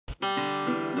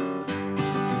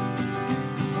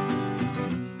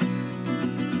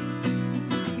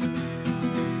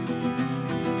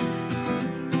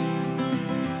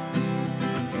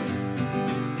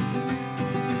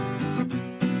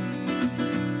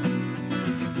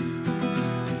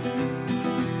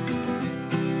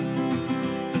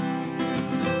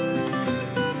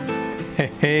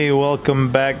Hey,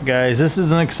 welcome back, guys. This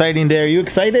is an exciting day. Are you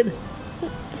excited?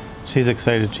 She's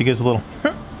excited. She gives a little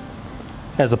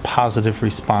as a positive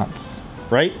response,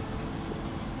 right?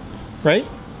 Right?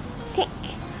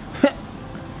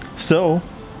 So,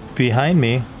 behind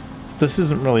me, this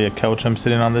isn't really a couch I'm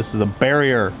sitting on. This is a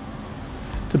barrier.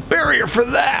 It's a barrier for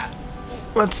that.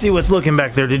 Let's see what's looking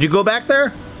back there. Did you go back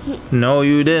there? No,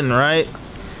 you didn't, right?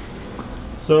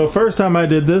 So, first time I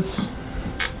did this,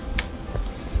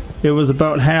 it was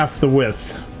about half the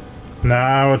width.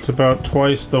 Now it's about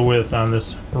twice the width on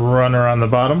this runner on the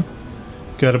bottom.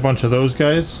 Got a bunch of those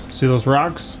guys. See those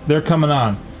rocks? They're coming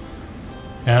on.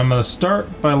 And I'm going to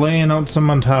start by laying out some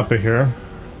on top of here.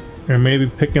 Or maybe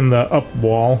picking the up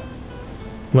wall,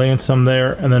 laying some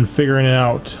there, and then figuring it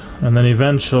out. And then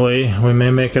eventually we may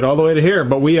make it all the way to here.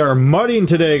 But we are mudding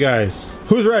today, guys.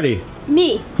 Who's ready?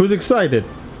 Me. Who's excited?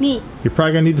 Me. You're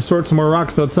probably going to need to sort some more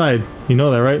rocks outside. You know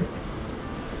that, right?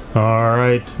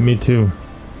 Alright, me too.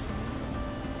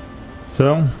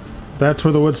 So, that's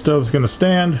where the wood stove's going to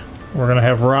stand. We're going to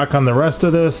have rock on the rest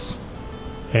of this.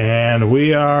 And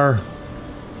we are...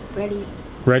 Ready.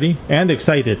 Ready? And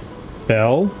excited.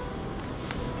 Belle?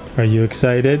 Are you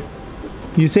excited?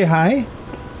 You say hi?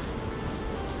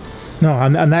 No,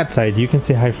 on that side. You can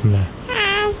say hi from there.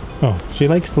 Hi. Oh, she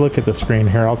likes to look at the screen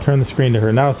here. I'll turn the screen to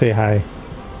her. Now say hi.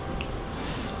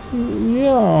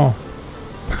 Yeah.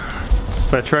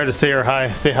 If I try to say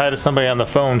hi to somebody on the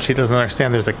phone, she doesn't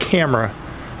understand there's a camera,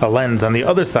 a lens on the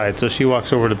other side, so she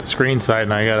walks over to the screen side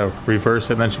and I gotta reverse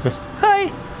it and then she goes, hi!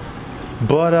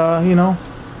 But, you know,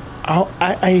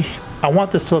 I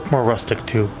want this to look more rustic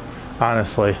too,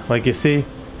 honestly. Like you see,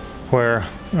 where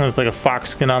there's like a fox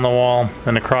skin on the wall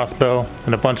and a crossbow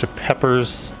and a bunch of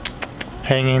peppers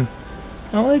hanging.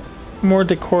 I like more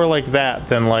decor like that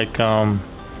than like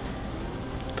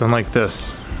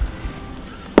this.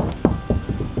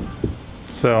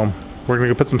 So we're gonna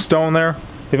go put some stone there.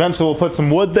 Eventually we'll put some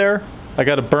wood there. I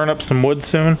gotta burn up some wood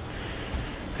soon.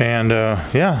 And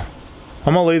yeah,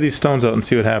 I'm gonna lay these stones out and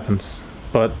see what happens.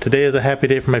 But today is a happy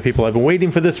day for my people. I've been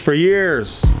waiting for this for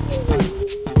years.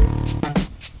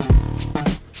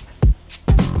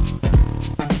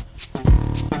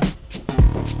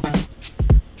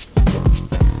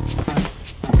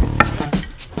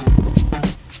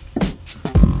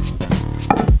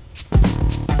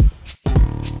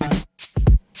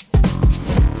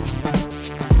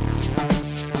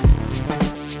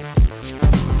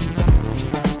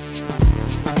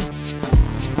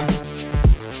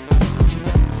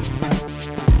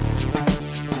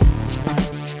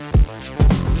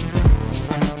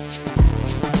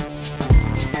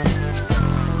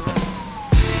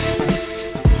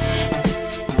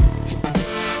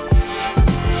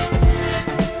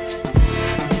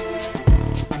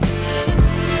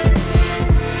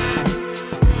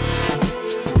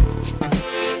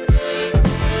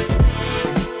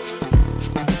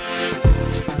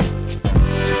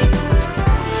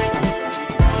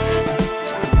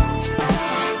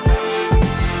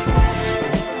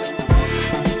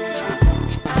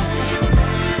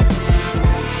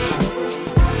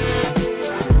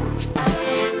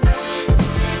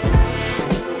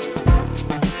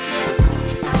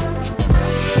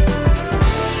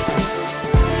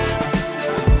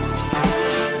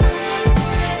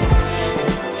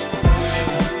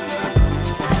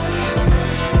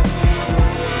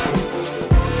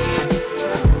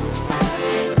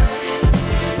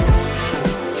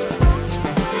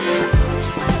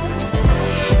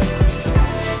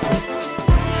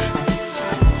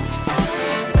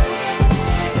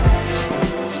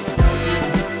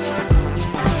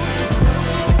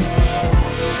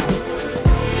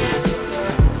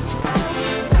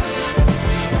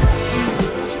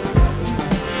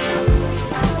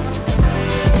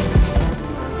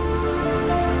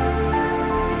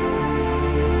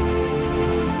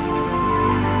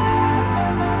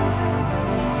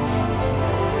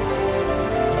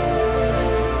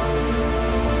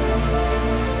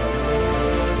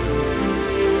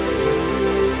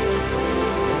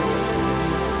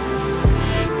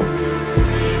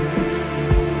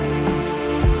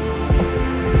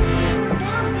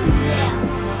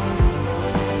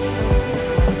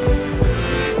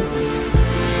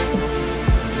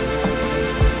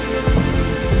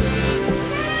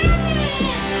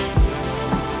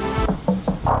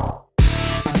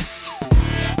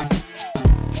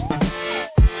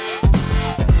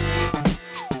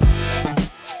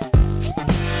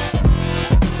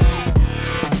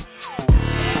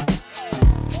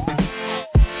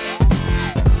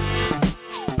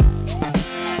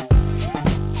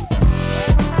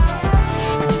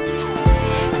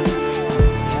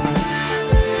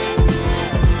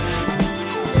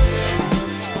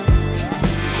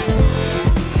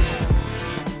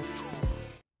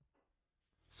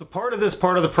 this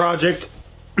part of the project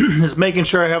is making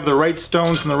sure I have the right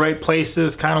stones in the right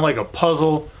places, kind of like a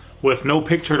puzzle with no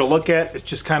picture to look at. It's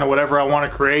just kind of whatever I want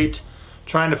to create.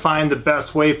 Trying to find the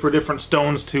best way for different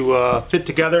stones to fit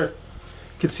together.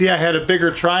 You can see I had a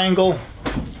bigger triangle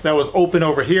that was open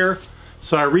over here,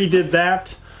 so I redid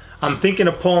that. I'm thinking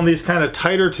of pulling these kind of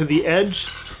tighter to the edge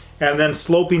and then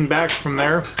sloping back from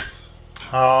there.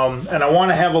 And I want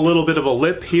to have a little bit of a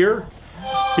lip here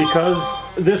because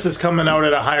this is coming out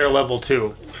at a higher level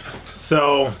too.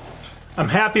 So I'm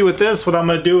happy with this. What I'm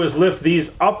going to do is lift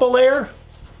these up a layer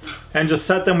and just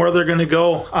set them where they're going to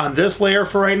go on this layer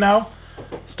for right now.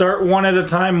 Start one at a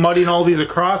time, mudding all these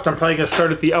across. I'm probably going to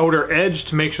start at the outer edge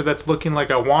to make sure that's looking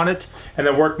like I want it, and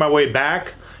then work my way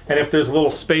back. And if there's a little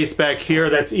space back here,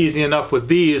 that's easy enough with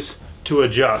these to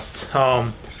adjust.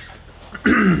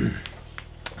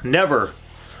 Never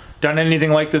done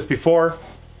anything like this before.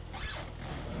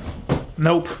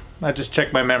 Nope, I just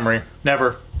checked my memory.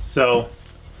 Never. So,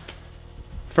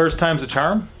 first time's a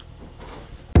charm.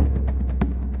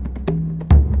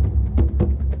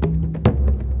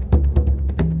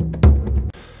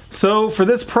 So for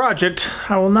this project,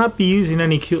 I will not be using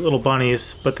any cute little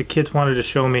bunnies, but the kids wanted to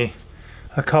show me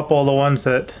a couple of the ones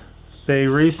that they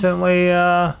recently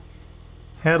had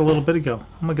a little bit ago.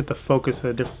 I'm gonna get the focus at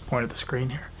a different point of the screen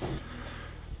here.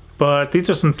 But these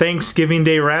are some Thanksgiving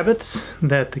Day rabbits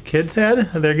that the kids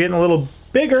had. They're getting a little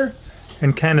bigger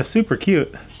and kind of super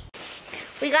cute.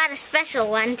 We got a special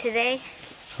one today.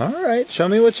 All right, show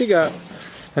me what you got.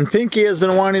 And Pinky has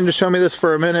been wanting to show me this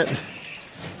for a minute,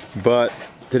 but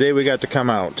today we got to come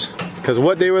out. Because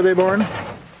what day were they born?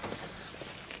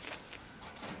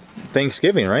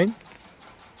 Thanksgiving, right?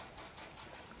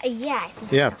 Yeah, I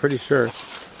think yeah, pretty sure.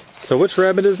 So which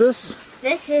rabbit is this?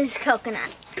 This is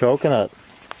Coconut. Coconut.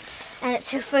 And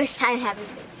it's her first time having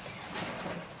babies.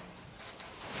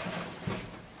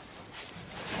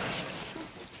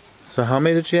 So how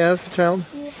many did she have, child?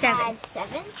 She's had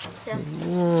 7. So.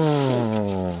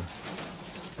 Whoa.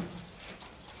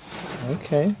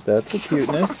 Okay, that's a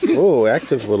cuteness. Oh,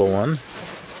 active little one.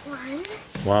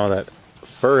 Wow, that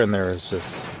fur in there is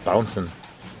just bouncing.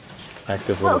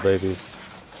 Active little babies.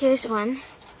 Here's one.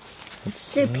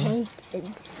 They're painted.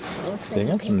 They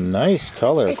got some nice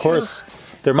color. Of course,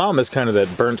 their mom is kind of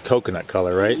that burnt coconut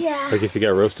color, right? Yeah. Like if you got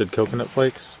roasted coconut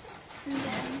flakes.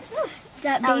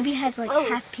 That baby has like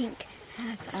half pink,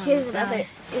 half here's another.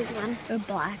 Here's one. Or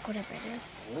black, whatever it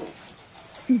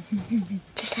is.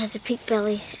 Just has a pink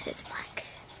belly. It's black.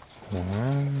 Wow.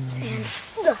 And,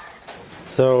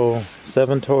 so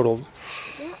 7 total.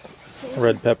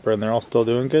 Red pepper, and they're all still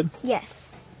doing good? yes.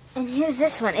 And here's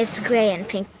this one. It's gray and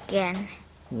pink again.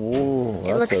 Whoa,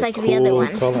 It looks like cool the other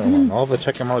one. Color one. I'll have to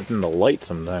check them out in the light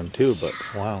sometime too, but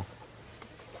wow.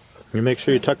 You make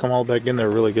sure you tuck them all back in there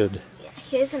really good. Yeah,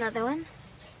 here's another one.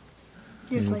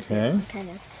 There's like Okay. kind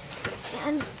of.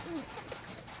 And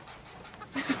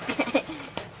okay.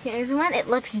 Here's one. It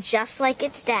looks just like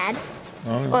its dad.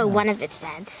 Oh, Or one of its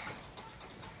dads.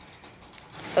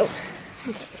 Oh.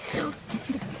 Okay, so.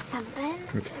 And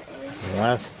then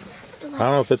last. I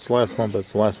don't know if it's the last one, but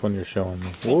it's the last one you're showing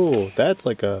me. Whoa, that's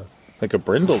like a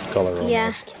brindled color almost.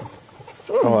 Yeah.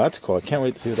 Oh, that's cool. I can't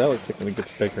wait to see what that looks like when it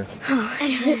gets bigger.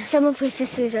 Some of her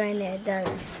sisters are in there.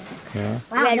 The Yeah.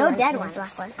 Wow, red no one dead and the ones.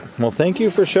 black one. Well, thank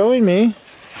you for showing me.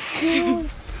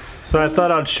 So I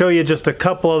thought I'd show you just a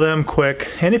couple of them quick.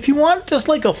 And if you want just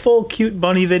like a full cute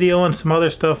bunny video and some other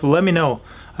stuff, let me know.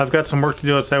 I've got some work to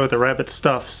do outside with the rabbit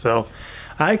stuff, so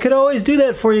I could always do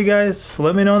that for you guys.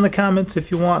 Let me know in the comments if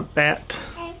you want that.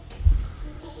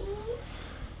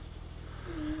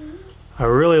 I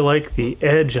really like the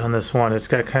edge on this one. It's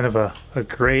got kind of a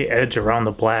gray edge around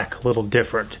the black, a little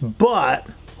different. But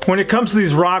when it comes to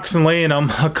these rocks and laying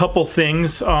them, a couple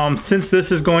things. Since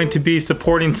this is going to be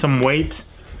supporting some weight,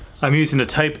 I'm using a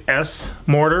type S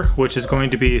mortar, which is going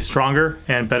to be stronger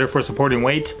and better for supporting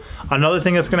weight. Another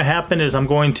thing that's going to happen is I'm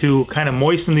going to kind of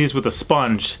moisten these with a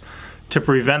sponge to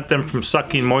prevent them from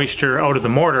sucking moisture out of the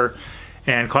mortar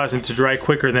and causing it to dry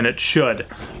quicker than it should.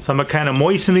 So I'm going to kind of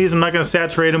moisten these. I'm not going to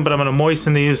saturate them, but I'm going to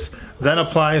moisten these, then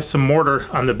apply some mortar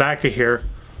on the back of here,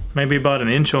 maybe about 1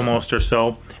 inch almost or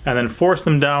so, and then force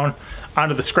them down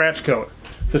onto the scratch coat.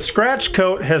 The scratch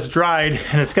coat has dried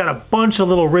and it's got a bunch of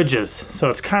little ridges, so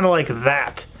it's kind of like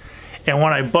that. And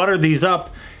when I butter these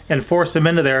up and force them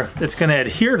into there, it's going to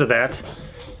adhere to that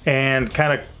and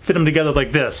kind of fit them together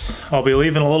like this. I'll be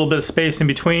leaving a little bit of space in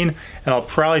between, and I'll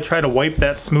probably try to wipe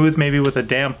that smooth, maybe with a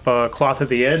damp cloth at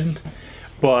the end.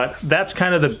 But that's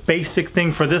kind of the basic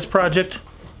thing for this project,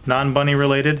 non-bunny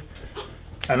related.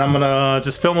 And I'm gonna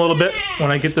just film a little bit when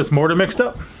I get this mortar mixed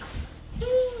up.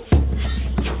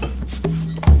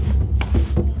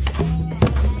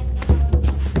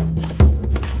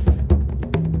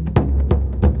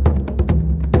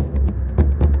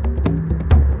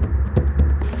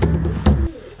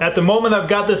 At the moment I've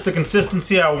got this the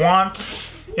consistency I want.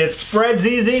 It spreads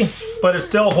easy, but it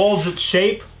still holds its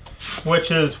shape, which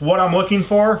is what I'm looking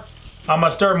for. I'm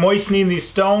gonna start moistening these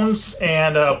stones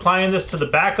and applying this to the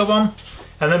back of them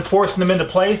and then forcing them into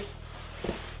place.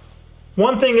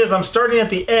 One thing is I'm starting at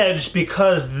the edge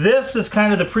because this is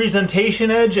kind of the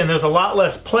presentation edge and there's a lot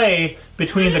less play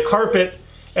between the carpet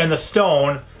and the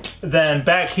stone than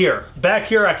back here. Back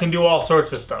here I can do all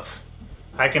sorts of stuff.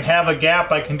 I can have a gap,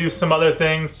 I can do some other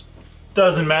things.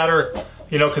 Doesn't matter,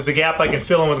 you know, because the gap I can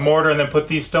fill in with mortar and then put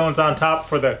these stones on top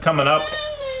for the coming up.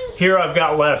 Here I've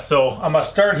got less, so I'm gonna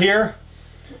start here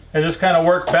and just kind of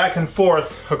work back and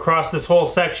forth across this whole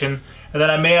section, and then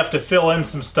I may have to fill in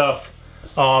some stuff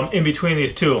in between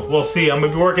these two. We'll see. I'm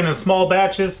gonna be working in small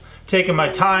batches, taking my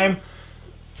time.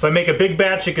 If I make a big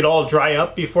batch, it could all dry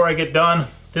up before I get done.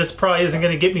 This probably isn't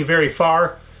gonna get me very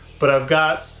far, but I've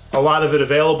got a lot of it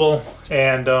available,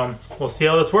 and we'll see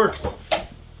how this works.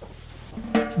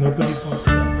 Nobody wants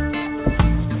that.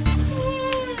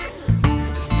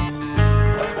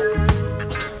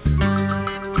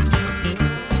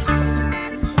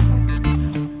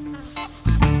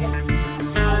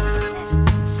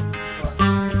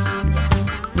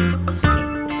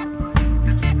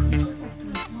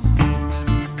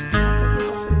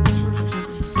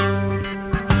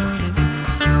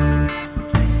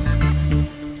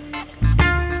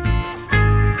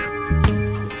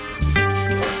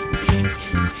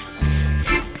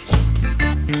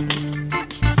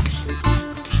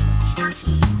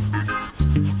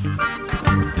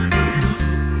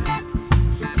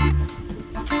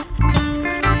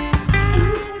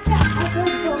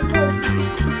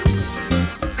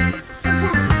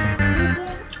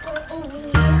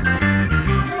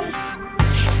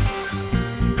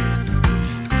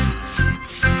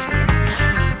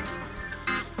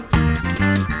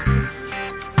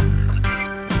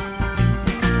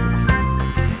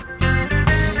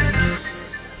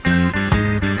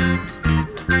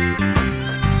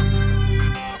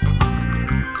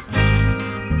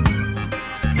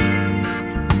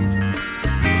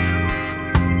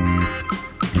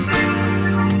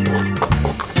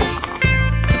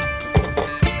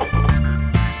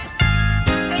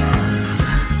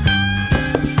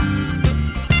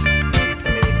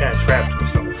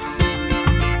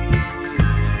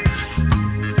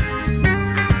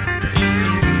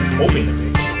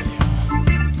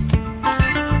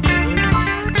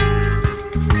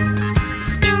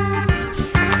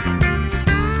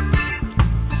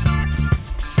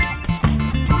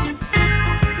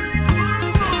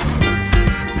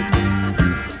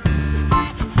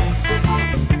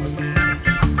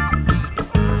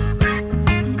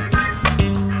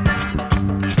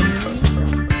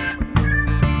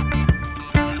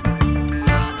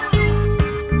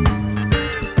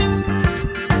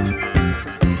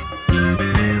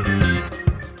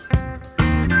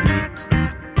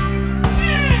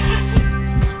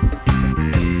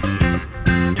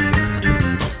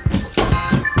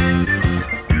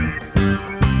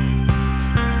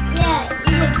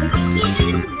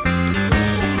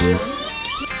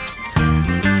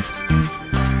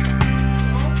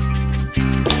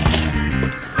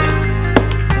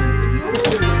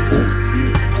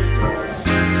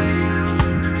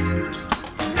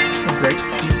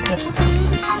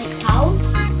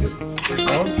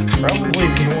 Probably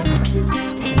more.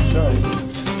 It does.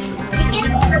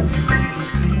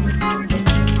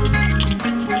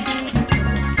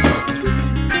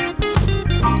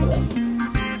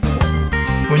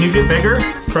 When you get bigger,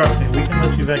 trust me, we can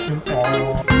let you vacuum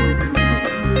all.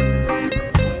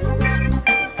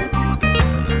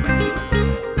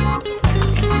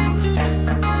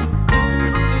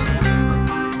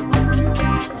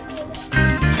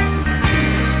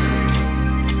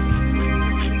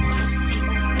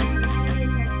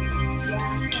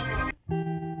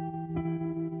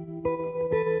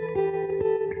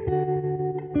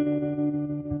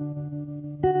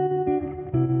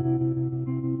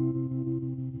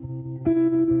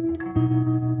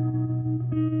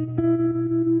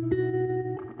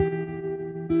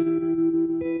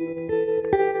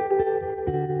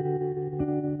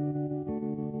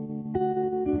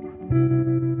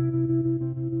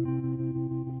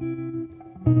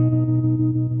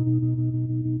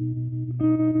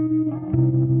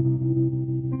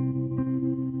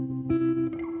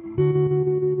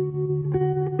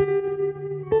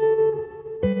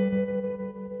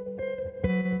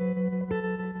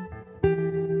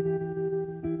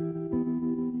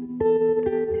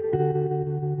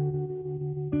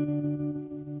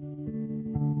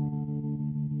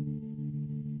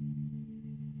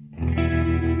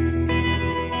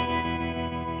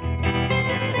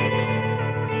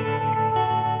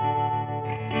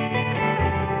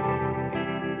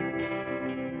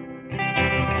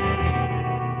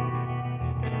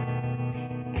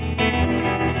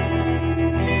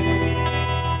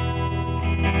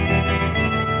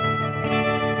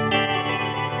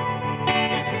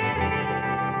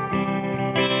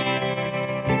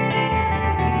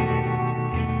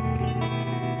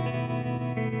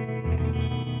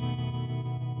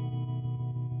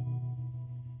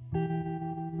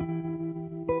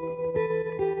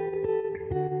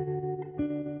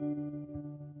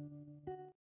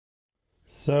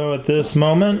 So at this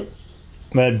moment,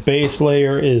 that base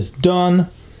layer is done.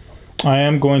 I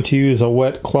am going to use a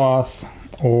wet cloth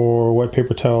or wet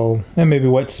paper towel and maybe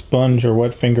wet sponge or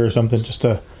wet finger or something just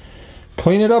to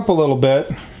clean it up a little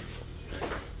bit.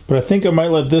 But I think I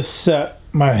might let this set.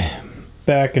 My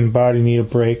back and body need a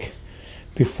break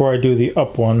before I do the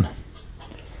up one.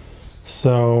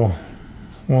 So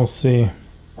we'll see.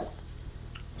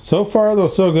 So far though,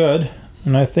 so good.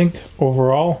 And I think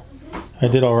overall I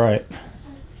did all right.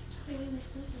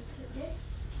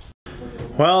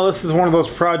 Well, this is one of those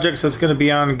projects that's going to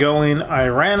be ongoing. I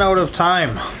ran out of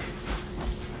time.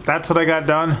 That's what I got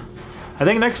done. I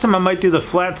think next time I might do the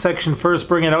flat section first,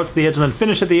 bring it out to the edge, and then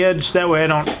finish at the edge. That way I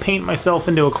don't paint myself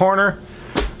into a corner.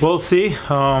 We'll see.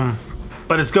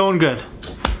 But it's going good.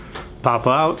 Pop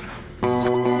out.